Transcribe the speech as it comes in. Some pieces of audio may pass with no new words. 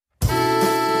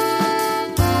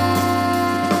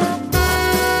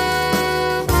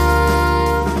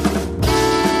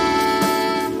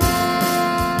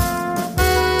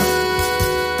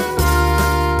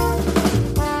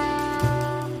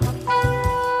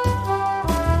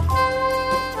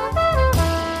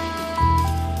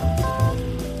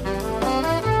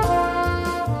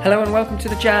Hello and welcome to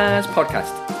the Jazz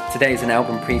Podcast. Today is an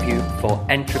album preview for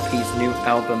Entropi's new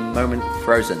album, Moment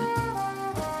Frozen.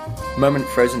 Moment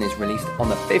Frozen is released on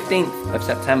the 15th of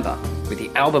September, with the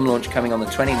album launch coming on the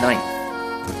 29th.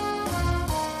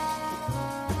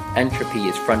 Entropi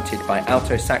is fronted by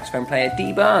alto saxophone player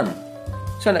Dee Byrne.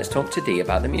 So let's talk to Dee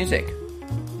about the music.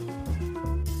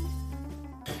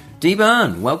 Dee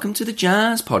Byrne, welcome to the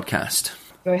Jazz Podcast.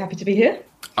 Very happy to be here.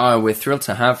 Oh, we're thrilled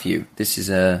to have you. This is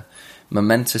a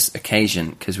momentous occasion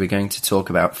because we're going to talk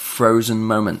about frozen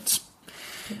moments.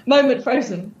 Moment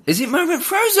Frozen. Is it Moment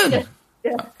Frozen? Yeah.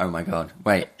 Yeah. Oh my God.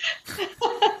 Wait.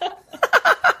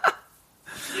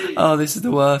 Oh, this is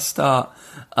the worst start.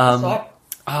 That's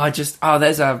right.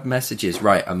 There's our messages.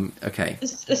 Right. Okay.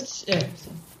 Yeah.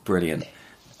 Brilliant.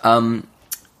 Who's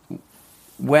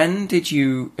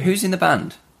in the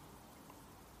band?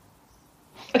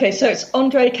 Okay, so it's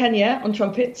Andre Kenya on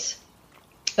trumpets,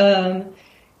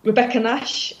 Rebecca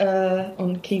Nash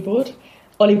on keyboard,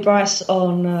 Ollie Bryce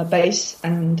on bass,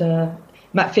 and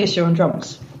Matt Fisher on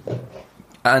drums.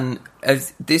 And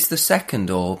is this the second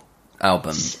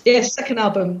album? Yeah, second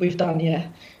album we've done, yeah.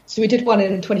 So we did one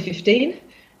in 2015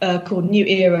 called New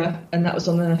Era, and that was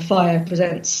on the Fire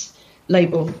Presents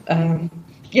label. And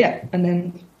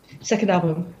then second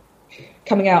album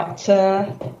coming out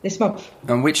this month.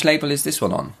 And which label is this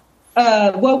one on?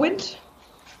 Whirlwind.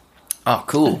 Oh,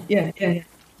 cool. Yeah.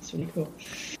 It's really cool.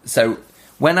 So,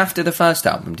 when after the first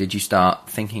album did you start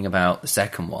thinking about the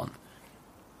second one?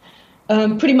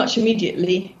 Pretty much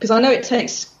immediately, because I know it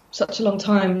takes such a long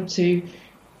time to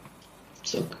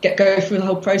sort of go through the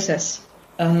whole process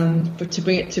to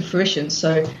bring it to fruition.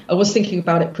 So I was thinking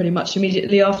about it pretty much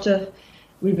immediately after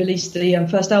we released the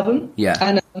first album. Yeah.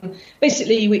 And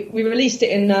basically, we released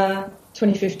it in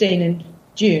 2015 in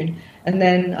June, and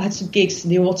then I had some gigs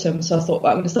in the autumn, so I thought,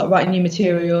 well, I'm going to start writing new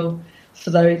material for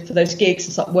those gigs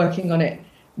and start working on it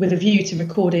with a view to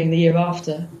recording the year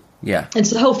after. Yeah. And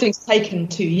so the whole thing's taken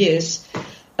 2 years,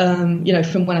 from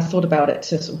when I thought about it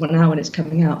to sort of now when it's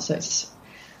coming out. So it's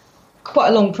quite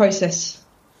a long process,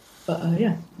 but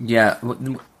yeah. Yeah.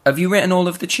 Have you written all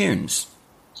of the tunes?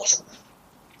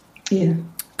 Yeah.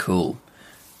 Cool.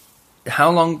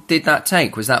 How long did that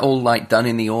take? Was that all done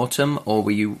in the autumn, or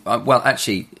were you?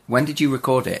 When did you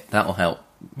record it? That'll help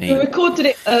me. We recorded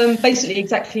it basically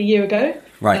exactly a year ago.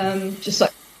 Right. Just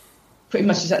pretty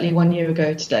much exactly 1 year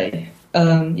ago today.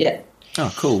 Yeah.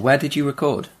 Oh, cool. Where did you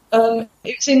record? It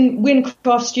was in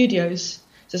Windcraft Studios.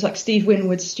 So it's like Steve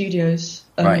Winwood's studios,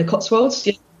 right. The Cotswolds.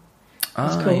 Yeah.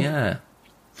 Cool. Yeah.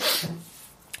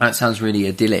 That sounds really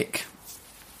idyllic.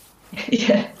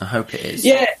 Yeah. I hope it is.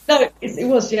 Yeah, no, it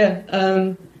was,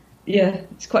 yeah.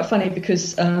 It's quite funny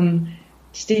because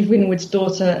Steve Winwood's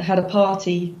daughter had a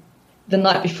party the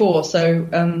night before, so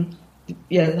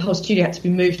the whole studio had to be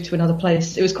moved to another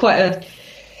place. It was quite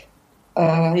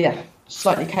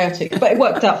slightly chaotic, but it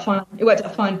worked out fine.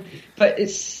 But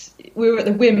we were at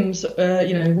the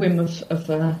whim of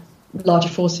larger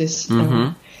forces.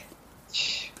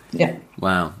 Mm-hmm. Yeah.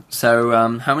 Wow.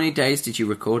 So, how many days did you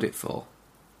record it for?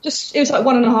 It was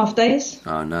 1.5 days.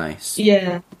 Oh, nice.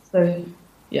 Yeah. So,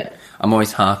 yeah. I'm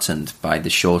always heartened by the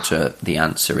shorter the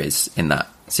answer is in that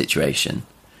situation.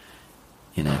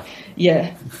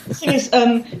 Yeah. The thing is,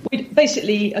 we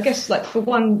basically, I guess, for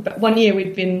one year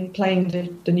we'd been playing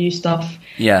the new stuff.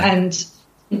 Yeah. And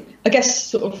I guess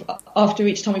sort of after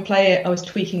each time we play it, I was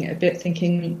tweaking it a bit,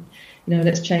 thinking,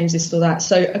 let's change this or that.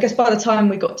 So I guess by the time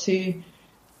we got to,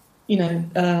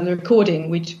 the recording,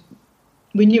 we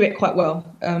knew it quite well.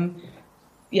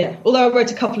 Although I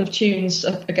wrote a couple of tunes,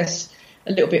 I guess,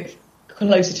 a little bit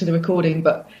closer to the recording.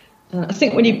 But I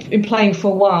think when you've been playing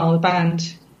for a while, the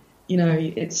band,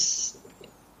 it's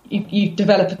you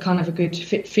develop a kind of a good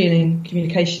feeling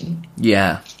communication.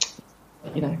 Yeah.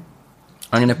 I'm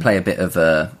going to play a bit of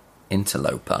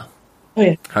Interloper. Oh,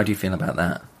 yeah. How do you feel about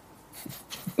that?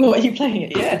 What, are you playing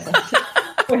it? Yes.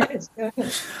 Go ahead.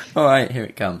 All right, here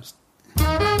it comes.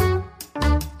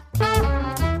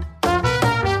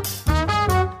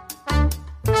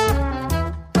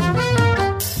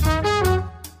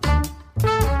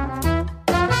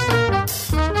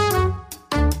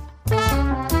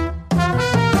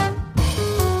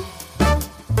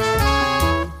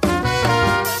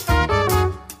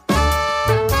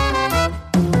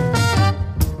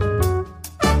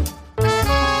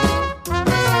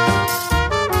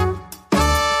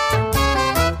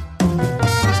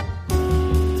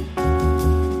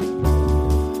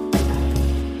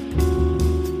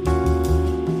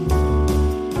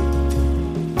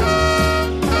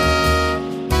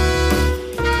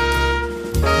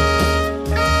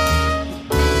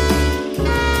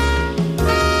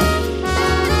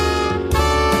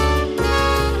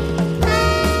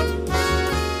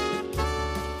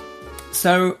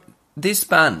 So this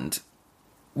band,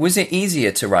 was it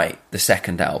easier to write the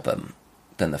second album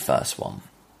than the first one?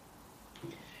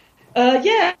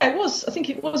 Yeah, it was. I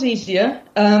think it was easier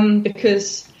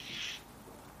because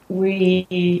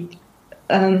we.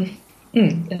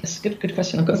 That's a good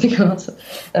question. I've got to think of an answer.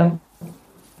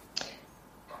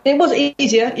 It was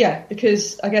easier, yeah,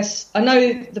 because I guess I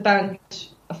know the band.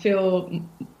 I feel,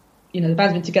 the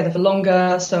band's been together for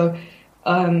longer, so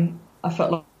I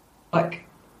felt like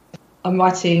I'm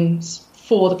writing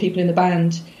for the people in the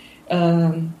band.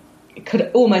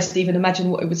 Could almost even imagine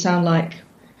what it would sound like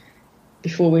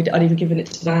before I'd even given it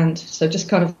to the band. So just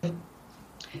kind of,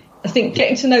 I think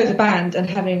getting to know the band and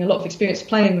having a lot of experience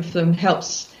playing with them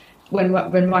helps when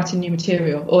writing new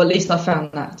material, or at least I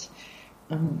found that.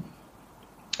 And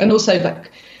also,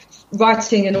 like,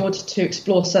 writing in order to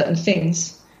explore certain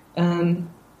things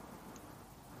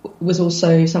was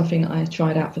also something that I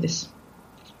tried out for this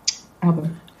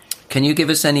album. Can you give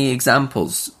us any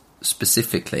examples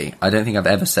specifically? I don't think I've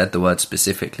ever said the word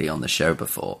specifically on the show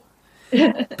before.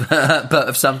 but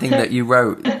of something that you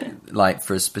wrote, like,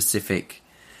 for a specific,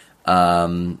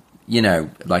 like an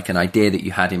idea that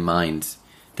you had in mind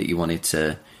that you wanted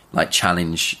to, like,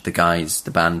 challenge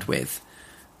the band with.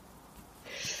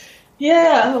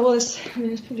 Yeah, well, there's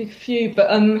probably a few, but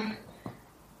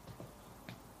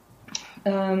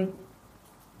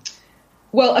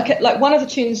well, okay, like one of the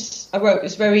tunes I wrote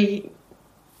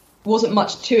wasn't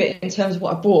much to it in terms of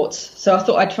what I bought, so I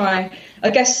thought I'd try.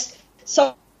 I guess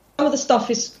some of the stuff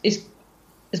is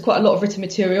quite a lot of written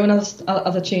material, and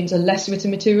other tunes are less written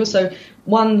material. So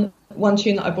one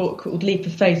tune that I bought called "Leap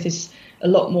of Faith" is a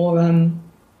lot more.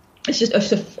 It's just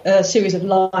a series of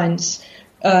lines.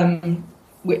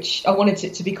 Which I wanted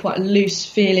it to be quite a loose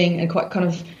feeling and quite kind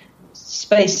of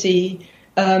spacey,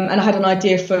 and I had an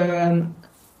idea for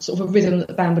sort of a rhythm that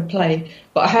the band would play,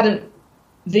 but I hadn't.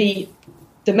 The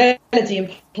melody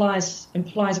implies a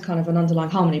kind of an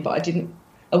underlying harmony, but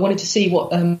I wanted to see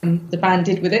what the band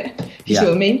did with it. If you see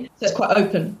what I mean? So it's quite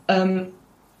open, and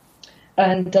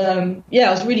I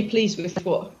was really pleased with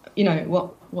what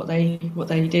they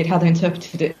did, how they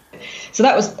interpreted it. So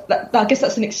I guess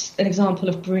that's an example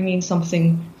of bringing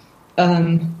something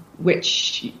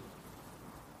which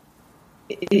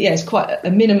is quite a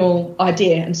minimal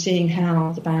idea and seeing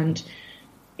how the band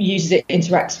uses it,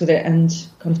 interacts with it, and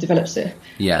kind of develops it.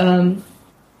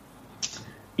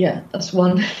 That's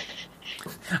one.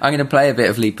 I'm going to play a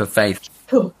bit of Leap of Faith.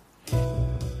 Cool.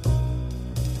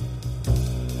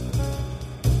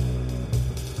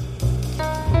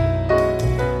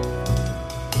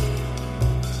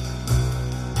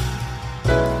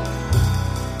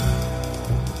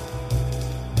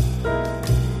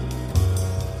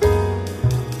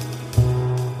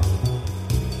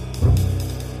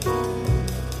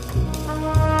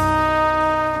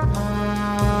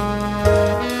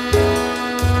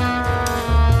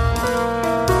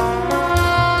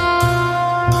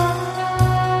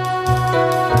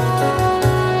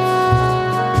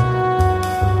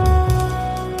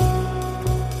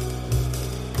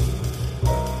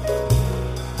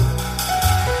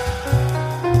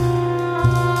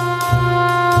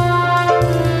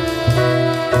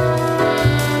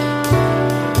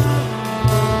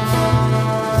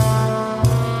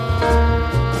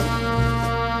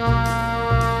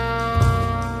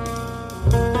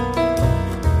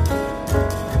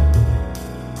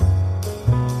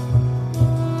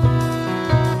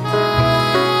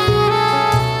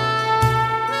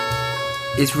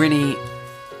 It's really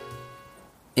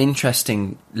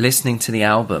interesting listening to the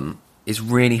album. It's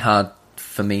really hard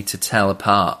for me to tell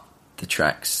apart the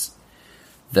tracks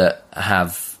that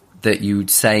you'd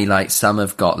say, like, some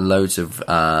have got loads of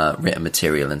written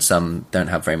material and some don't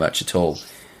have very much at all.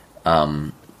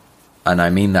 And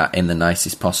I mean that in the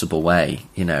nicest possible way,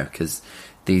 because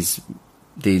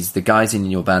the guys in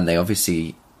your band, they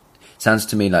obviously, sounds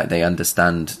to me like they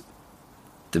understand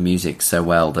the music so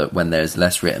well that when there's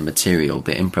less written material,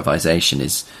 the improvisation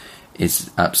is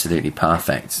absolutely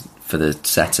perfect for the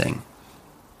setting.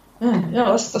 Yeah,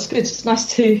 that's good. It's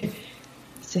nice to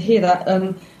hear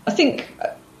that. I think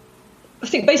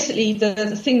basically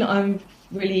the thing that I'm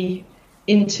really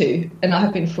into, and I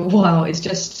have been for a while, is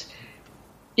just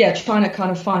trying to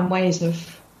kind of find ways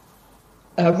of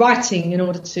writing in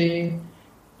order to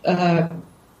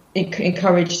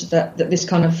encourage that this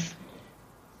kind of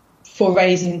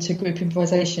forays into group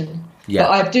improvisation.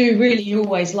 But I do really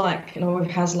always like, and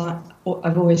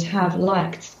I've always have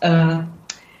liked,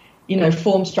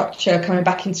 form structure, coming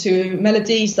back into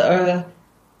melodies that are,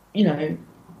 even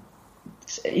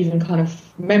kind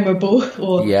of memorable,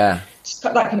 or just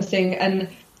that kind of thing. And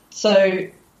so,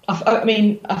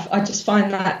 I just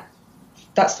find that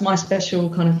that's my special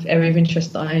kind of area of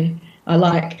interest that I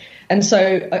like. And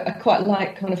so I quite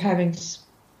like kind of having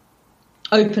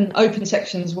open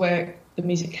sections where the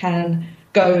music can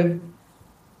go,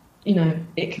 you know,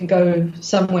 it can go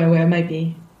somewhere where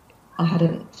maybe I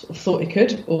hadn't sort of thought it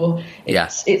could, or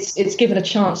it's given a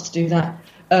chance to do that.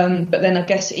 But then I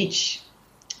guess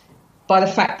by the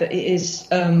fact that it is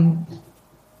the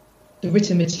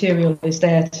written material is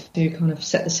there to kind of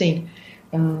set the scene.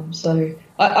 So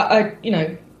I you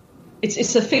know,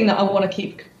 it's a thing that I want to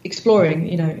keep exploring,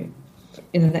 you know,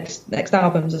 in the next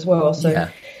albums as well. So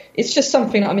it's just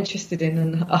something that I'm interested in,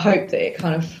 and I hope that it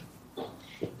kind of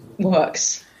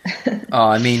works. Oh,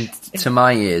 I mean, to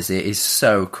my ears, it is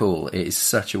so cool. It is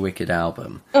such a wicked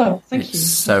album. Oh, thank you. It's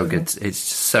so good. It's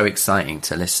so exciting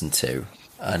to listen to,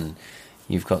 and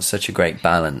you've got such a great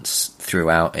balance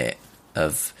throughout it.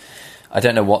 Of, I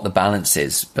don't know what the balance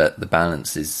is, but the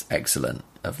balance is excellent.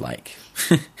 Of like,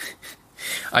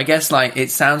 I guess like it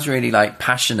sounds really like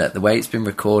passionate. The way it's been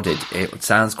recorded, it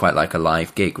sounds quite like a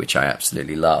live gig, which I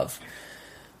absolutely love.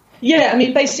 Yeah, I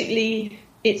mean, basically,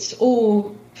 it's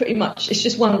all pretty much, it's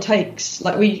just one takes.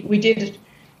 Like we did,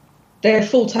 they're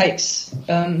full takes,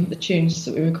 the tunes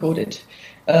that we recorded.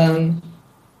 You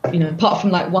know, apart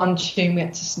from like one tune we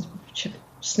had to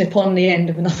snip on the end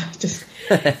of another.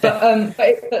 But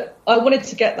I wanted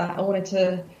to get that. I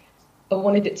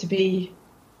wanted it to be,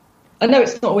 I know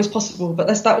it's not always possible, but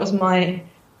that was my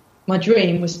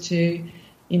dream, was to,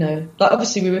 you know, like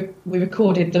obviously we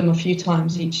recorded them a few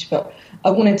times each, but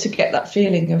I wanted to get that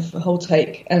feeling of a whole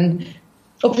take, and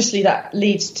obviously that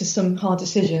leads to some hard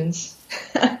decisions.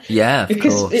 Yeah,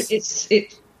 because of course.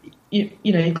 You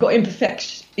know, you've got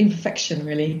imperfection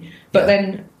really, but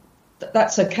then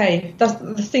that's okay. The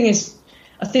thing is,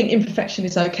 I think imperfection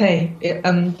is okay.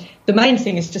 The main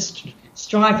thing is just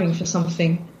striving for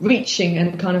something, reaching,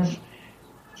 and kind of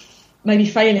maybe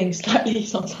failing slightly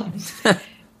sometimes. But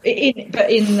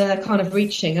in the kind of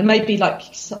reaching, and maybe like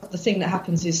the thing that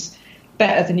happens is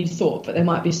better than you thought, but there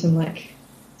might be some like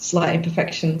slight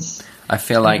imperfections. I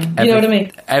feel like you know what I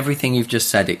mean? Everything you've just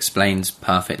said explains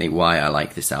perfectly why I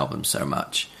like this album so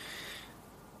much.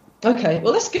 Okay,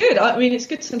 well that's good. I mean, it's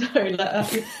good to know.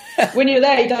 Like, when you're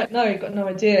there, you don't know, you've got no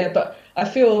idea. But I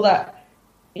feel that,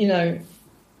 you know,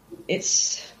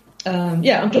 it's I'm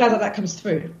glad that comes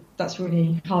through. That's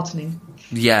really heartening.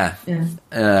 Yeah.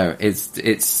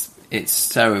 It's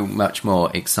so much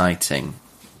more exciting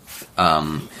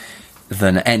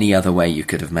than any other way you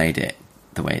could have made it.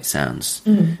 The way it sounds.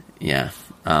 Yeah.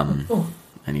 Cool.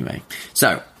 Anyway,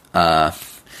 so oh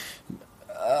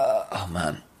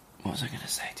man, what was I going to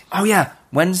say? Oh yeah,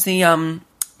 when's the album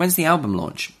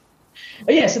launch?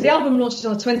 Oh yeah, so the album launches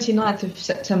on the 29th of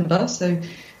September, so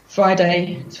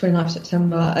Friday 29th of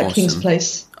September at Awesome. King's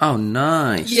Place. Oh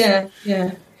nice. Yeah,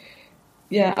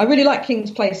 I really like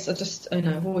King's Place.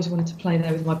 I've always wanted to play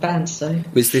there with my band. So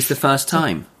Was this the first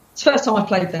time? It's the first time I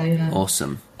played there. Yeah.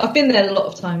 Awesome. I've been there a lot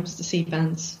of times to see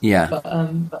bands. Yeah.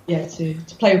 But yeah, to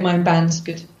play with my own band's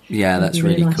good. Yeah, that's It'd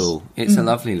be really nice. cool. It's a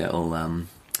lovely little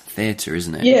theatre,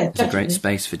 isn't it? Yeah, it's a great definitely.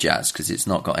 space for jazz because it's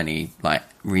not got any like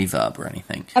reverb or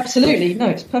anything. Absolutely, no,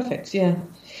 it's perfect. Yeah.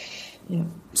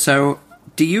 So,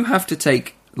 do you have to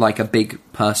take like a big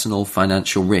personal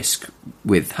financial risk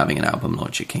with having an album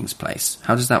launch at King's Place?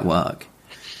 How does that work?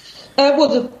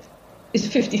 It's a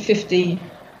 50-50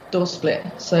 door split,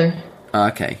 so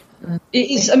Okay.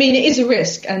 it is. I mean, it is a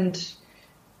risk, and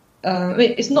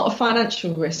it's not a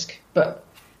financial risk, but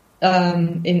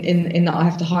in that I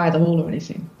have to hire the hall or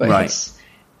anything. But Right.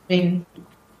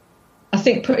 I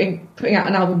think putting out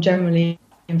an album generally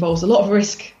involves a lot of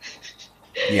risk.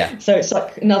 Yeah. So it's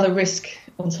like another risk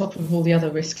on top of all the other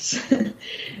risks.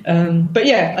 But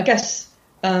yeah, I guess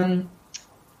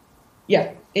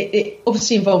it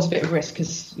obviously involves a bit of risk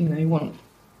because you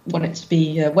want it to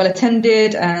be well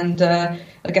attended, and I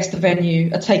guess the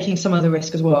venue are taking some of the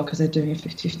risk as well because they're doing a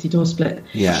 50-50 door split.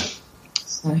 Yeah.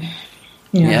 So,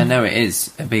 Yeah, no, it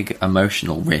is a big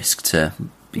emotional risk to,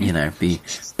 be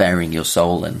bearing your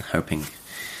soul and hoping,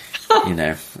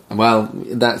 well,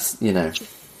 that's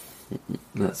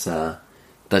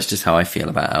just how I feel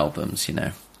about albums,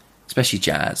 especially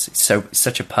jazz. It's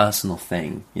such a personal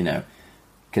thing,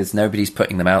 because nobody's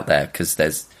putting them out there because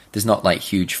there's not like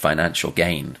huge financial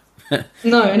gain.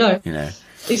 No.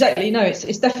 Exactly. No,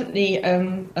 it's definitely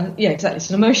exactly. It's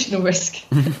an emotional risk,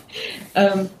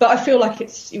 but I feel like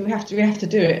we have to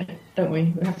do it, don't we?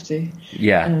 We have to.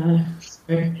 Yeah.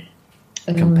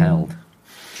 Compelled.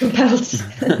 compelled.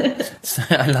 So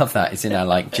I love that. It's in our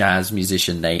like jazz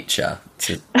musician nature.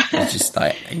 You just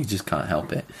can't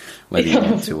help it, whether you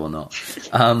want to or not.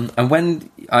 And when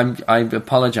I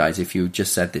apologise if you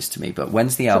just said this to me, but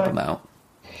when's the album out?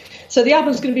 So the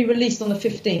album's going to be released on the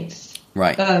 15th,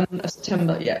 right? Of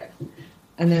September, yeah.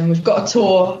 And then we've got a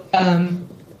tour, 10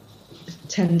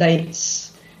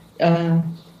 dates, so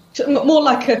more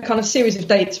like a kind of series of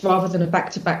dates rather than a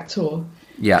back-to-back tour.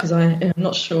 Yeah. Because I'm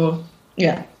not sure.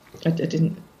 Yeah, I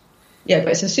didn't. Yeah,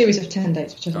 but it's a series of 10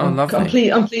 dates, which I'm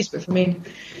pleased with. I mean,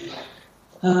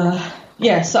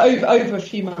 so over a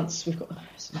few months, we've got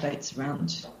some dates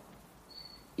around.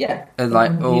 Yeah.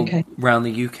 Like all UK. around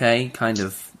the UK kind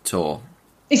of tour.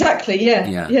 Exactly,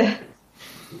 yeah.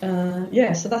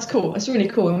 So that's cool. It's really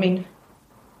cool. I mean,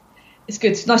 it's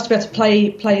good. It's nice to be able to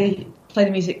play the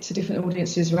music to different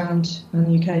audiences around the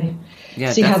UK.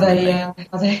 Yeah, see definitely.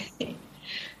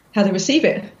 how they receive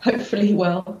it. Hopefully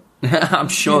well. I'm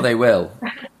sure they will.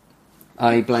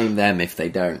 I blame them if they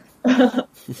don't.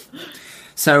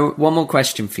 So one more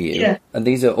question for you. Yeah. And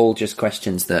these are all just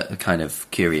questions that are kind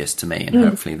of curious to me, and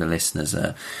hopefully the listeners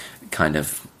are kind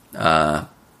of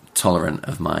tolerant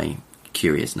of my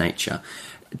curious nature.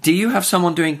 Do you have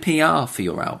someone doing PR for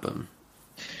your album?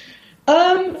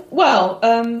 I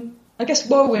guess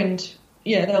Whirlwind,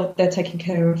 they're taking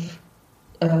care of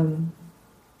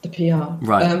the PR.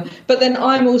 Right. But then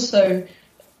I'd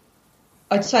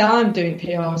say I'm doing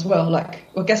PR as well. Like,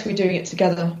 I guess we're doing it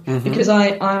together because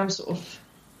I'm sort of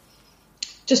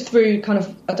just through kind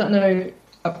of, I don't know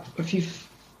if you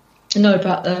know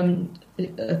about a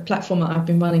platform that I've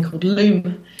been running called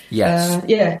Loom.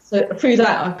 Yes. So through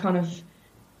that, I kind of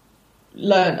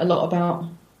learned a lot about,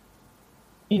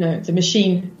 the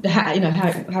machine, how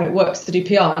it works to do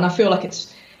PR, and I feel like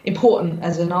it's important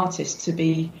as an artist to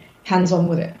be hands-on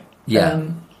with it.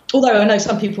 Yeah. Although I know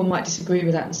some people might disagree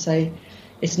with that and say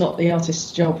it's not the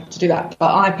artist's job to do that,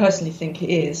 but I personally think it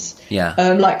is. Yeah.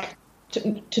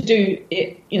 To do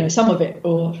it, some of it,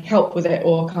 or help with it,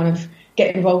 or kind of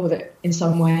get involved with it in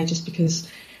some way, just because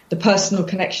the personal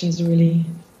connections are really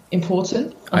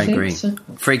important. I think. Agree. So.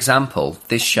 For example,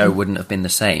 this show wouldn't have been the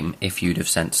same if you'd have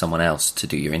sent someone else to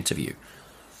do your interview.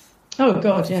 Oh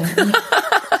God, yeah.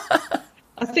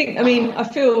 I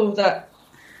feel that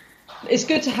it's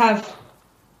good to have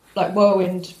like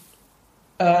Whirlwind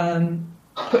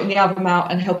putting the album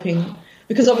out and helping,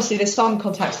 because obviously there's some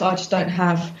contacts I just don't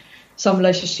have, some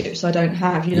relationships I don't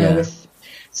have, with.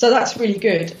 So that's really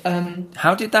good.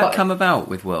 How did that come about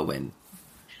with Whirlwind?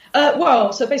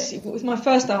 So basically, with my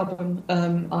first album,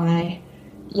 I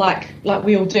like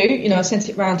we all do, I sent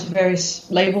it round to various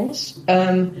labels,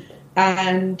 and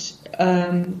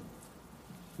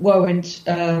Whirlwind,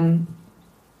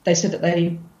 they said that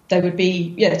they would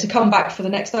be to come back for the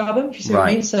next album, if you see what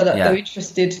I mean, so that they were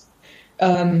interested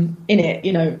in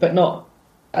it, but not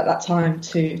at that time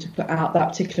to put out that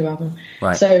particular album.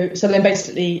 Right. So then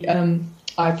basically, I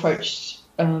approached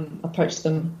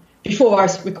them. Before I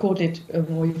recorded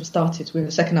or even started with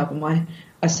the second album, I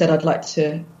said I'd like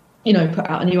to, put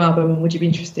out a new album, and would you be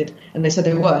interested? And they said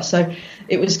they were. So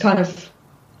it was kind of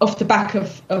off the back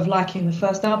of liking the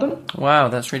first album. Wow,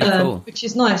 that's really cool. Which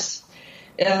is nice.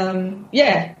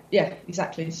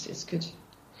 Exactly. It's good.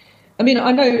 I mean,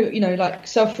 I know, like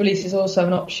self-release is also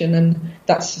an option, and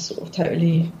that's a sort of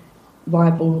totally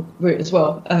viable route as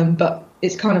well. But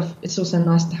it's also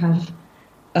nice to have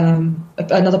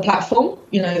another platform,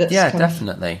 that's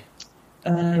definitely.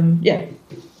 No,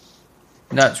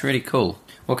 it's really cool.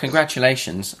 Well,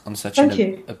 congratulations on such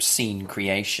an obscene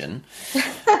creation.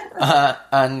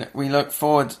 And we look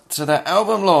forward to the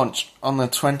album launch on the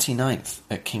 29th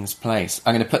at King's Place.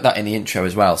 I'm going to put that in the intro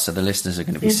as well, so the listeners are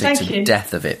going to be sick to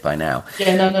death of it by now.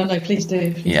 Yeah, no, please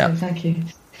do. Please do. Thank you.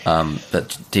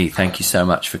 But Dee, thank you so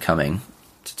much for coming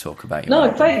to talk about your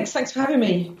album. Thanks for having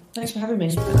me. It's been our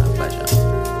pleasure.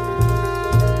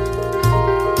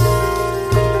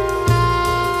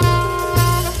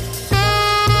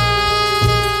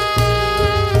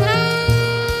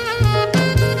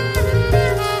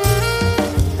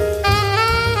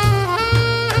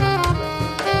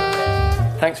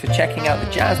 Thanks for checking out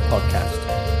the Jazz Podcast.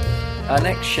 Our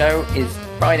next show is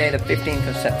Friday the 15th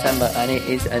of September, and it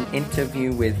is an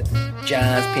interview with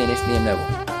jazz pianist Liam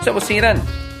Noble. So we'll see you then.